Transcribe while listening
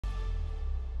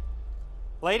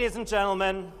Ladies and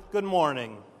gentlemen, good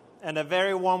morning, and a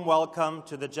very warm welcome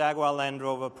to the Jaguar Land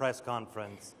Rover press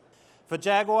conference. For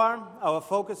Jaguar, our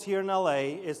focus here in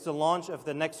LA is the launch of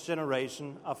the next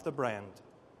generation of the brand.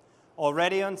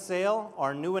 Already on sale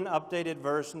are new and updated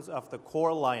versions of the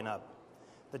core lineup,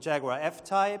 the Jaguar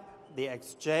F-Type, the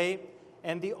XJ,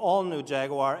 and the all-new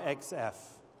Jaguar XF.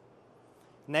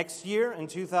 Next year, in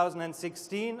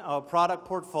 2016, our product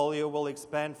portfolio will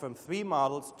expand from 3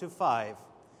 models to 5,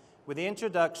 with the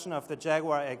introduction of the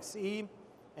Jaguar XE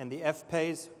and the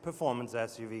F-Pace performance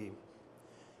SUV.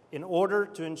 In order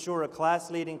to ensure a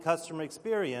class-leading customer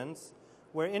experience,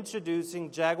 we're introducing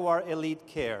Jaguar Elite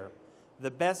Care, the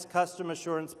best customer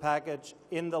assurance package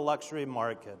in the luxury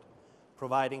market,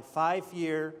 providing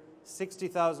 5-year,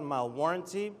 60,000-mile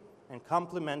warranty and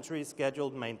complimentary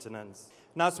scheduled maintenance.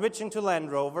 Now switching to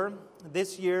Land Rover,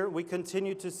 this year we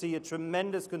continue to see a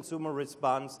tremendous consumer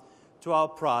response to our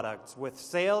products, with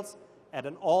sales at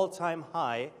an all-time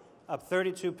high, up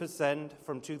 32%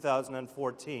 from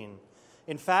 2014.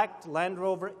 In fact, Land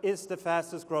Rover is the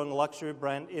fastest-growing luxury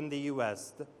brand in the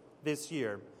U.S. this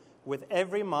year, with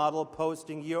every model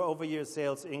posting year-over-year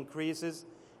sales increases,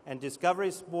 and Discovery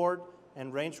Sport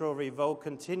and Range Rover Evoque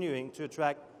continuing to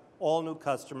attract all new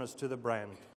customers to the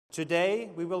brand. Today,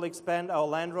 we will expand our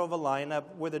Land Rover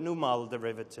lineup with a new model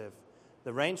derivative,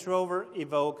 the Range Rover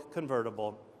Evoque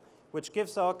Convertible, which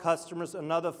gives our customers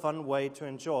another fun way to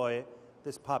enjoy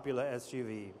this popular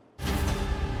SUV.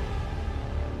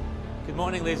 Good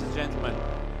morning, ladies and gentlemen.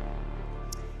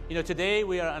 You know, today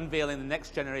we are unveiling the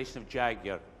next generation of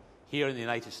Jaguar here in the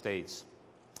United States.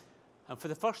 And for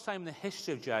the first time in the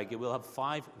history of Jaguar, we'll have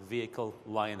 5-vehicle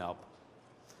lineup.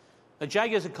 Now,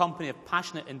 Jaguar is a company of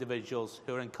passionate individuals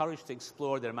who are encouraged to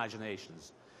explore their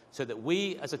imaginations so that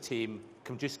we as a team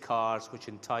can produce cars which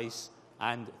entice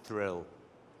and thrill.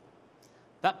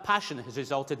 That passion has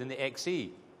resulted in the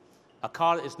XE, a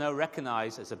car that is now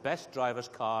recognized as the best driver's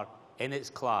car in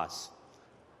its class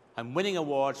and winning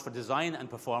awards for design and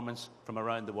performance from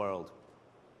around the world.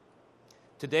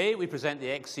 Today, we present the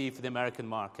XE for the American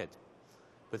market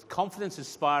with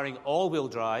confidence-inspiring all-wheel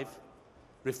drive,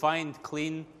 refined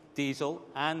clean diesel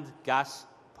and gas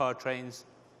powertrains,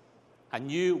 and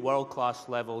new world-class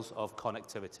levels of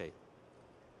connectivity.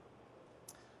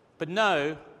 But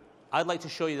now, I'd like to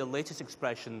show you the latest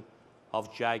expression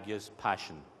of Jaguar's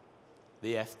passion,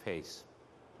 the F-Pace.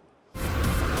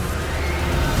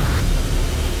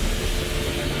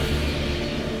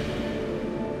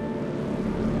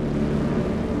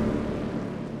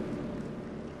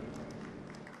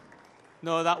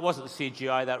 No, that wasn't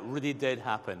CGI. That really did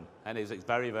happen, and it was a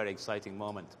very, very exciting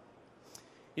moment.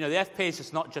 You know, the F-Pace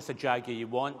is not just a Jaguar you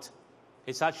want.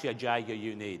 It's actually a Jaguar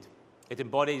you need. It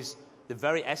embodies the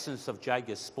very essence of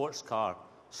Jaguar's sports car,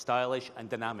 stylish and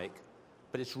dynamic,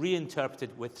 but it's reinterpreted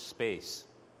with space.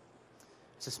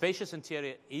 It's a spacious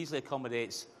interior, easily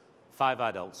accommodates 5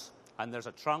 adults, and there's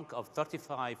a trunk of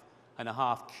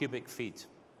 35.5 cubic feet.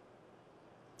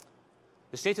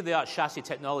 The state-of-the-art chassis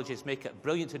technologies make it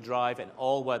brilliant to drive in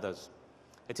all weathers.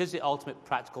 It is the ultimate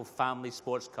practical family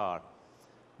sports car,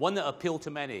 one that appeals to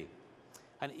many.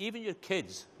 And even your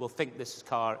kids will think this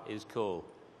car is cool,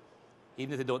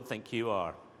 even if they don't think you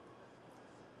are.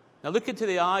 Now look into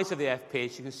the eyes of the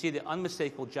F-Pace, you can see the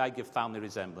unmistakable Jaguar family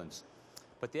resemblance.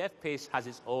 But the F-Pace has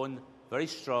its own very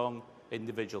strong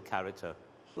individual character.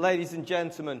 Ladies and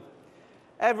gentlemen,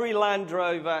 every Land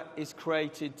Rover is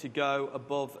created to go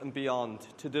above and beyond,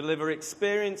 to deliver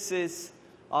experiences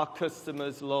our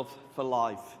customers love for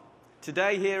life.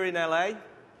 Today here in LA,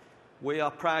 we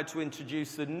are proud to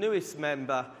introduce the newest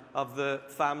member of the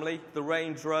family, the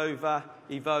Range Rover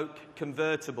Evoque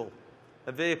Convertible,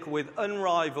 a vehicle with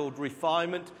unrivaled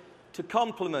refinement to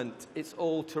complement its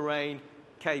all-terrain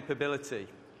capability.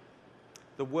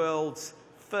 The world's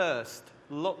first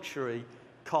luxury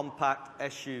compact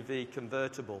SUV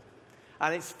convertible.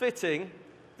 And it's fitting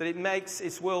that it makes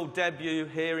its world debut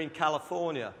here in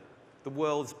California, the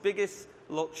world's biggest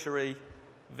luxury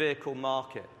vehicle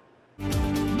market.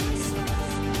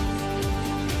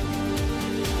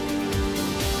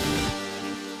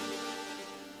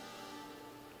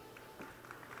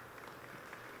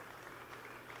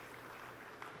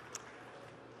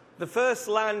 The first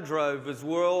Land Rovers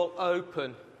were all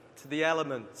open to the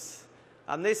elements,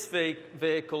 and this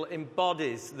vehicle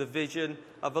embodies the vision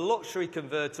of a luxury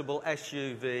convertible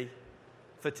SUV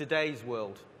for today's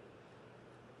world.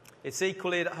 It's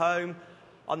equally at home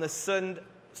on the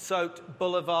sun-soaked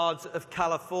boulevards of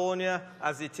California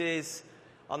as it is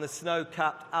on the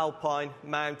snow-capped alpine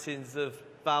mountains of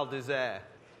Val d'Isere.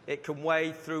 It can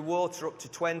wade through water up to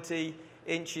 20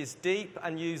 inches deep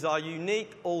and use our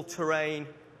unique all-terrain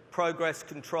progress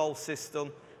control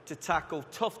system to tackle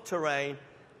tough terrain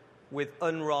with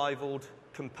unrivaled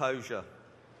composure.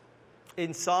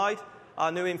 Inside,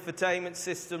 our new infotainment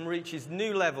system reaches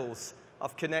new levels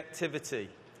of connectivity,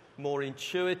 more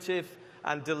intuitive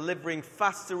and delivering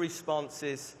faster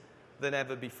responses than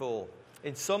ever before.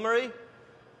 In summary,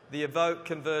 the Evoque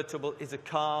convertible is a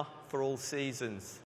car for all seasons.